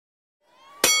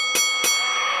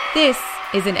This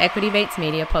is an Equity Mates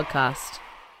Media podcast.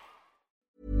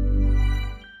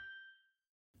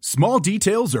 Small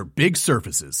details are big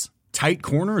surfaces. Tight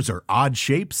corners are odd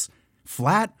shapes.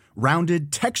 Flat,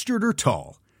 rounded, textured, or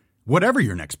tall. Whatever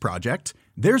your next project,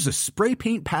 there's a spray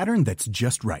paint pattern that's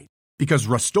just right. Because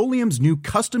Rust-Oleum's new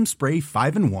Custom Spray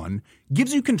 5-in-1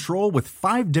 gives you control with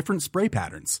 5 different spray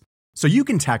patterns. So you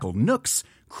can tackle nooks,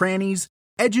 crannies,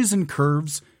 edges, and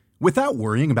curves without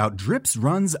worrying about drips,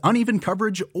 runs, uneven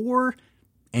coverage, or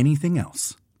anything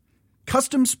else.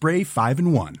 Custom Spray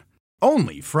 5-in-1.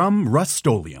 Only from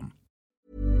Rust-Oleum.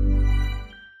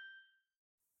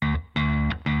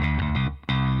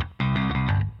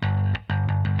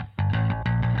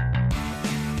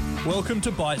 Welcome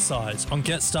to Bite Size on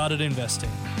Get Started Investing.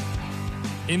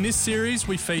 In this series,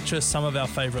 we feature some of our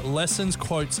favourite lessons,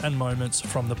 quotes, and moments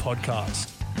from the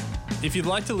podcast. If you'd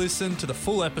like to listen to the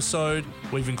full episode,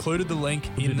 we've included the link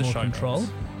in the show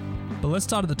notes. But let's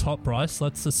start at the top, Bryce.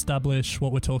 Let's establish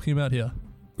what we're talking about here.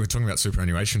 We're talking about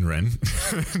superannuation, Ren.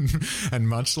 And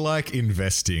much like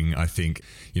investing, I think,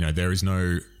 there is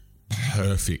no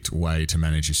perfect way to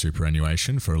manage your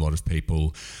superannuation. For a lot of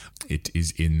people, it is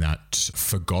in that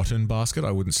forgotten basket.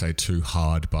 I wouldn't say too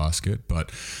hard basket,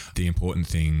 but the important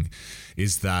thing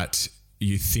is that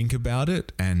you think about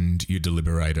it and you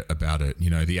deliberate about it.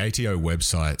 The ATO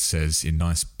website says in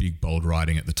nice big bold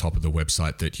writing at the top of the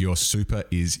website that your super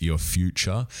is your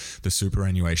future. The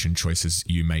superannuation choices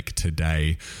you make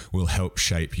today will help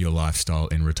shape your lifestyle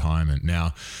in retirement.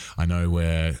 Now, I know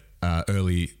we're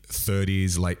early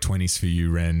 30s, late 20s for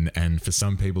you, Ren, and for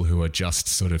some people who are just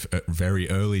sort of at very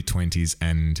early 20s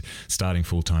and starting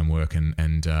full-time work and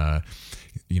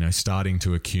starting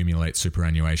to accumulate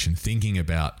superannuation, thinking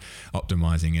about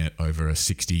optimizing it over a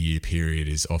 60-year period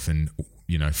is often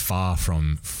far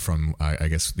from I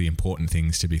guess the important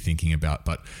things to be thinking about,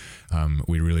 but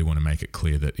we really want to make it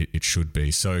clear that it should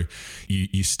be. So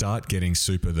you start getting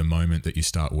super the moment that you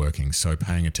start working. So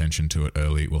paying attention to it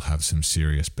early will have some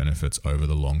serious benefits over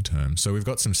the long term. So we've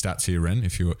got some stats here, Ren,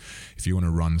 if you want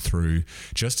to run through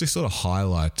just to sort of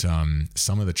highlight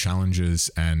some of the challenges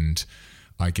and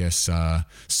I guess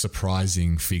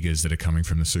surprising figures that are coming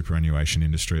from the superannuation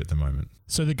industry at the moment.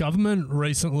 So the government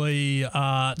recently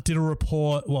did a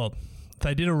report. Well,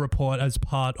 they did a report as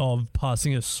part of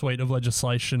passing a suite of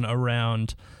legislation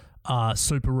around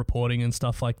super reporting and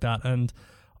stuff like that. And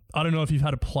I don't know if you've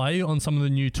had a play on some of the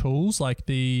new tools, like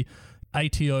the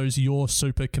ATO's Your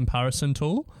Super comparison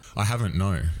tool. I haven't,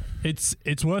 no. It's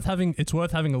worth having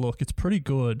a look. It's pretty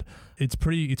good. It's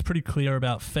pretty clear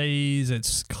about fees.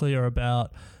 It's clear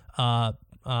about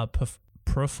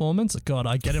performance. God,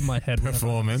 I get in my head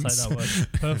performance. When I say that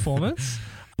word. Performance.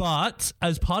 But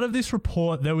as part of this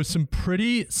report, there was some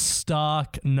pretty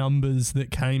stark numbers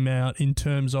that came out in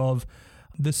terms of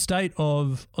the state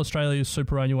of Australia's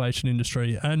superannuation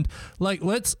industry. And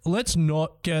let's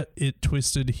not get it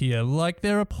twisted here.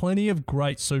 There are plenty of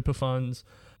great super funds,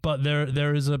 but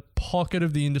there is a pocket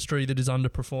of the industry that is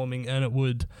underperforming, and it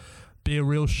would be a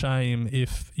real shame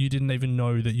if you didn't even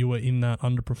know that you were in that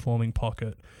underperforming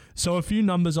pocket. So a few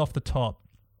numbers off the top.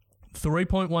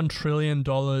 $3.1 trillion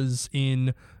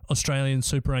in Australian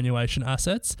superannuation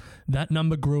assets. That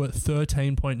number grew at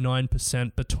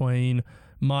 13.9% between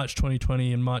March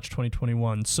 2020 and March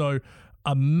 2021. So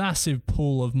a massive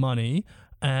pool of money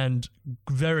and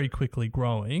very quickly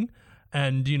growing.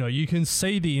 And, you can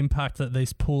see the impact that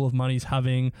this pool of money is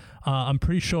having. I'm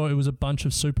pretty sure it was a bunch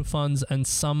of super funds and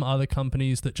some other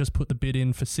companies that just put the bid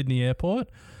in for Sydney Airport.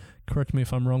 Correct me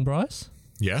if I'm wrong, Bryce.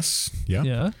 Yes. Yeah.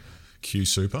 Yeah. Q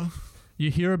Super.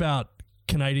 You hear about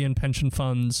Canadian pension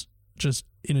funds just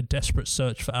in a desperate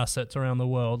search for assets around the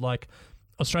world.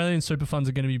 Australian super funds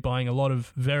are going to be buying a lot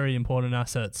of very important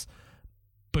assets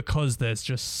because there's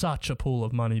just such a pool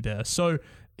of money there. So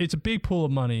it's a big pool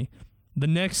of money. The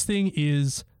next thing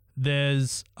is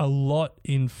there's a lot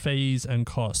in fees and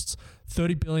costs.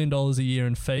 $30 billion a year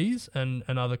in fees and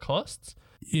other costs.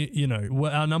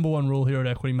 Our number one rule here at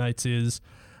Equity Mates is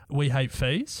we hate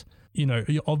fees.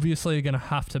 You obviously are going to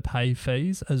have to pay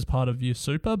fees as part of your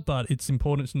super, but it's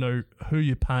important to know who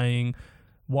you're paying,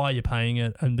 why you're paying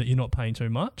it, and that you're not paying too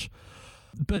much.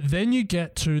 But then you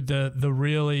get to the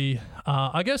really,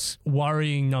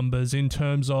 worrying numbers in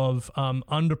terms of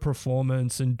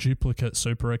underperformance and duplicate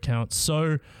super accounts.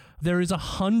 So there is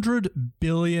 $100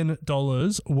 billion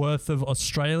worth of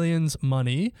Australians'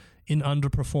 money in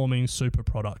underperforming super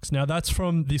products. Now that's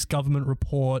from this government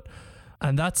report,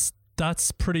 and that's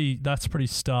pretty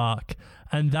stark.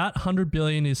 And that $100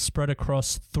 billion is spread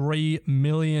across 3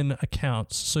 million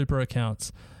accounts, super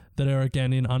accounts, that are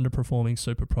again in underperforming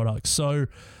super products. So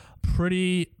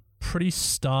pretty pretty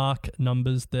stark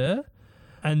numbers there.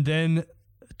 And then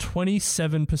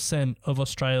 27% of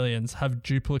Australians have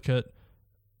duplicate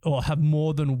or have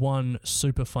more than one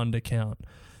super fund account.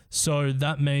 So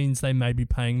that means they may be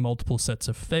paying multiple sets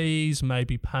of fees,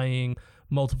 maybe paying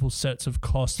multiple sets of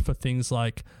costs for things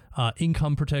like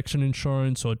income protection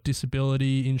insurance or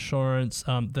disability insurance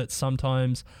that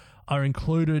sometimes are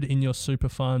included in your super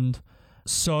fund.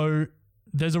 So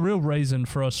there's a real reason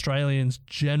for Australians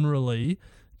generally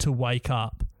to wake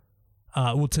up,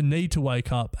 to need to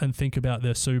wake up and think about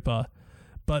their super.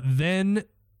 But then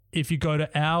if you go to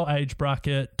our age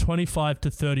bracket, 25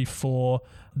 to 34,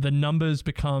 the numbers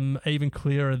become even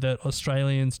clearer that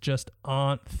Australians just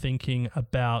aren't thinking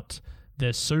about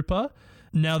their super.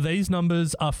 Now, these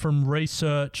numbers are from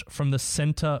research from the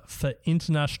Centre for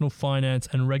International Finance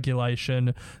and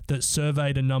Regulation that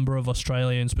surveyed a number of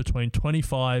Australians between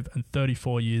 25 and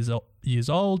 34 years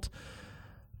old.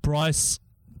 Bryce,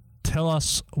 tell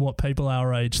us what people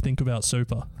our age think about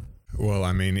super. Well,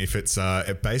 I mean, if it's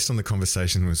based on the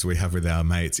conversations we have with our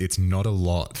mates, it's not a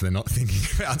lot. They're not thinking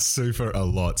about super a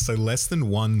lot. So less than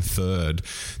 1/3.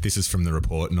 This is from the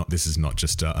report. This is not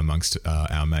just amongst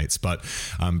our mates, but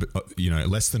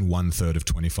less than 1/3 of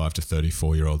 25 to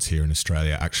 34-year-olds here in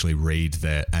Australia actually read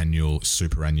their annual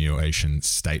superannuation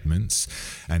statements,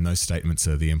 and those statements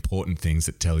are the important things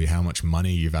that tell you how much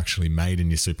money you've actually made in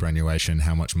your superannuation,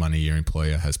 how much money your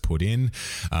employer has put in,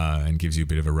 and gives you a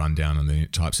bit of a rundown on the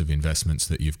types of investments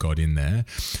that you've got in there.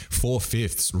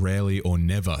 4/5 rarely or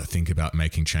never think about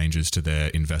making changes to their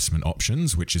investment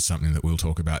options, which is something that we'll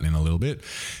talk about in a little bit.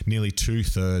 Nearly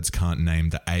 2/3 can't name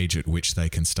the age at which they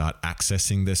can start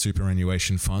accessing their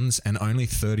superannuation funds, and only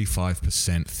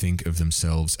 35% think of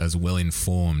themselves as well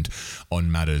informed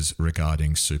on matters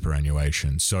regarding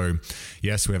superannuation. So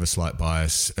yes, we have a slight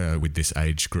bias with this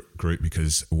age group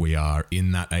because we are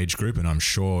in that age group, and I'm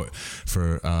sure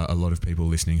for a lot of people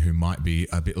listening who might be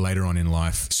a bit later on in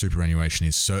life, superannuation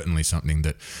is certainly something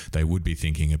that they would be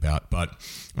thinking about. But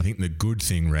I think the good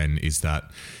thing, Ren, is that,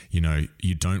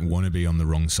 you don't want to be on the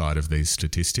wrong side of these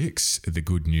statistics. The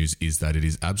good news is that it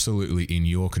is absolutely in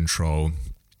your control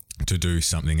to do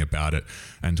something about it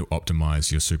and to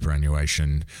optimize your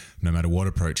superannuation no matter what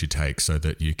approach you take, so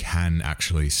that you can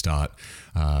actually start,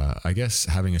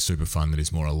 having a super fund that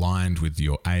is more aligned with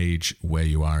your age, where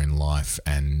you are in life,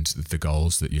 and the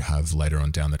goals that you have later on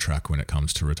down the track when it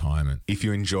comes to retirement. If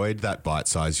you enjoyed that bite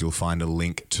size, you'll find a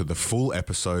link to the full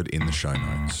episode in the show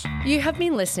notes. You have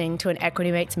been listening to an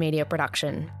Equity Mates Media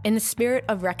production. In the spirit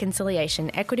of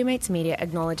reconciliation, Equity Mates Media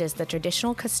acknowledges the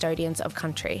traditional custodians of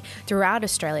country throughout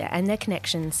Australia and their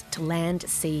connections to land,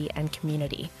 sea and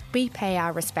community. We pay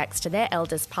our respects to their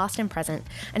elders past and present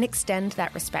and extend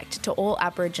that respect to all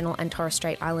Aboriginal and Torres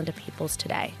Strait Islander peoples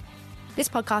today. This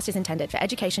podcast is intended for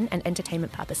education and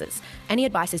entertainment purposes. Any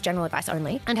advice is general advice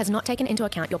only and has not taken into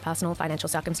account your personal financial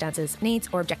circumstances, needs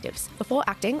or objectives. Before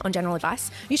acting on general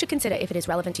advice, you should consider if it is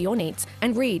relevant to your needs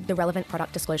and read the relevant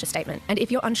product disclosure statement. And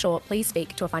if you're unsure, please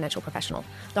speak to a financial professional.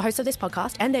 The hosts of this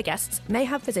podcast and their guests may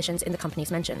have positions in the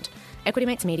companies mentioned. Equity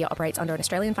Mates Media operates under an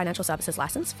Australian Financial Services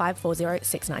Licence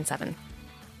 540697.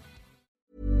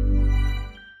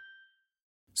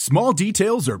 Small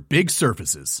details are big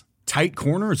surfaces. Tight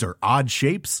corners or odd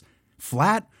shapes.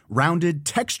 Flat, rounded,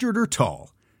 textured, or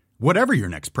tall. Whatever your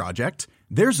next project,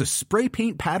 there's a spray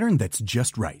paint pattern that's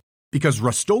just right. Because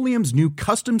Rust-Oleum's new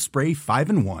Custom Spray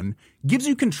 5-in-1 gives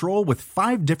you control with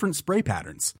 5 different spray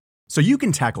patterns. So you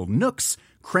can tackle nooks,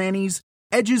 crannies,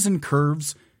 edges, and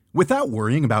curves without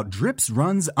worrying about drips,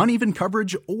 runs, uneven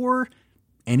coverage, or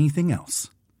anything else.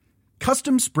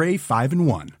 Custom Spray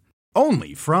 5-in-1.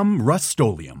 Only from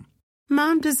Rust-Oleum.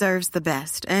 Mom deserves the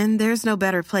best, and there's no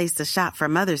better place to shop for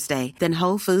Mother's Day than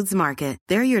Whole Foods Market.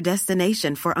 They're your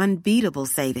destination for unbeatable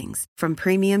savings, from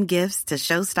premium gifts to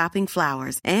show-stopping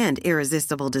flowers and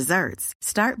irresistible desserts.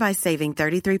 Start by saving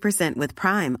 33% with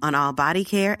Prime on all body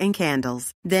care and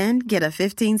candles. Then get a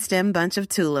 15-stem bunch of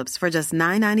tulips for just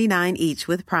 $9.99 each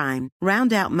with Prime.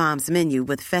 Round out Mom's menu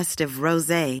with festive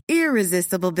rosé,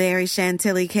 irresistible berry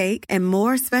chantilly cake, and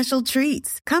more special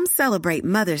treats. Come celebrate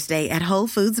Mother's Day at Whole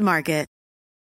Foods Market.